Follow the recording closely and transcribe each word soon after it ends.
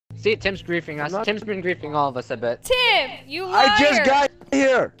See, Tim's griefing us. Tim's been griefing all of us, I bet. Tim, you liar! I just got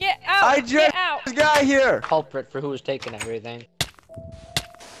here! Get out! I just got here! Culprit for who was taking everything.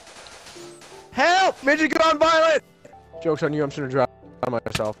 Help! Midget gone violent! Joke's on you, I'm just gonna drown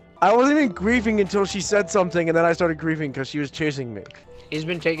myself. I wasn't even griefing until she said something, and then I started griefing because she was chasing me. He's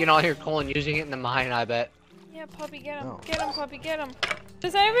been taking all your coal and using it in the mine, I bet. Yeah, puppy, get him. No. Get him, puppy, get him.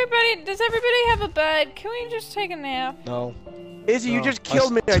 Does everybody have a bed? Can we just take a nap? No. Izzy, No, you just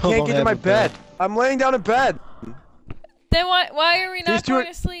killed me. I still can't don't get to have my a bed. bed. I'm laying down in bed. Then why are we not going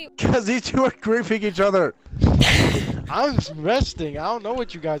to sleep? Because these two are griefing each other. I'm resting. I don't know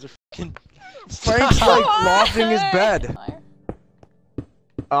what you guys are fucking. Frank's like lofting his bed.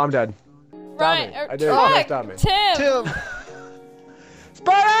 Oh, I'm dead. Ryan, I did it. Fuck, Stop me. Tim!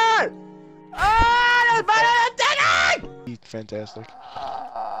 Spider! Ah, the spider is digging! Fantastic.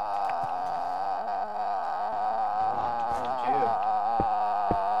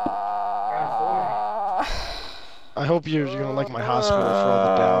 I hope you're gonna like my hospital for all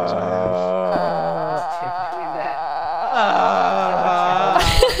the downs I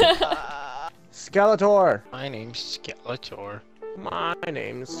have. Skeletor. My name's Skeletor. My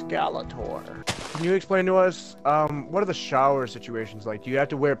name's Skeletor. Can you explain to us, what are the shower situations like? Do you have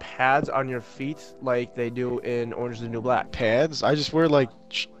to wear pads on your feet like they do in Orange is the New Black? Pads? I just wear like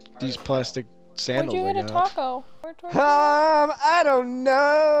these plastic sandals. Where'd you get a taco? I don't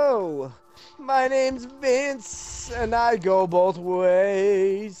know. My name's Vince, and I go both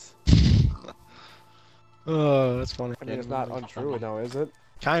ways. Oh, that's funny. I mean, it's not untrue now, is it?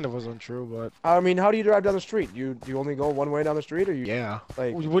 Kind of was untrue, but... I mean, how do you drive down the street? You only go one way down the street, or you... Yeah.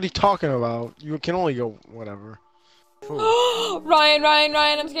 Like... What are you talking about? You can only go whatever. Ryan,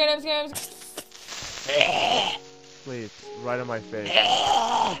 I'm scared. Please, right on my face.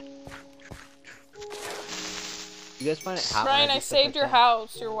 You guys find it hot? Ryan, I saved your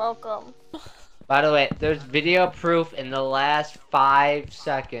house. You're welcome. By the way, there's video proof in the last 5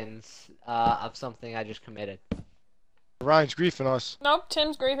 seconds of something I just committed. Ryan's griefing us. Nope,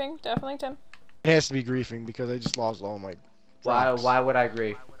 Tim's grieving. Definitely Tim. It has to be griefing because I just lost all my... Why would I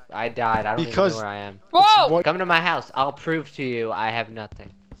grieve? I died. I don't even know where I am. Whoa! Come to my house. I'll prove to you I have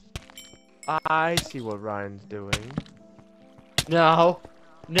nothing. I see what Ryan's doing. No.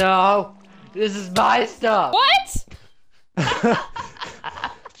 No. This is my stuff. What?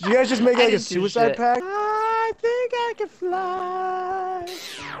 Did you guys just make like a didn't do suicide shit. pact? I think I can fly.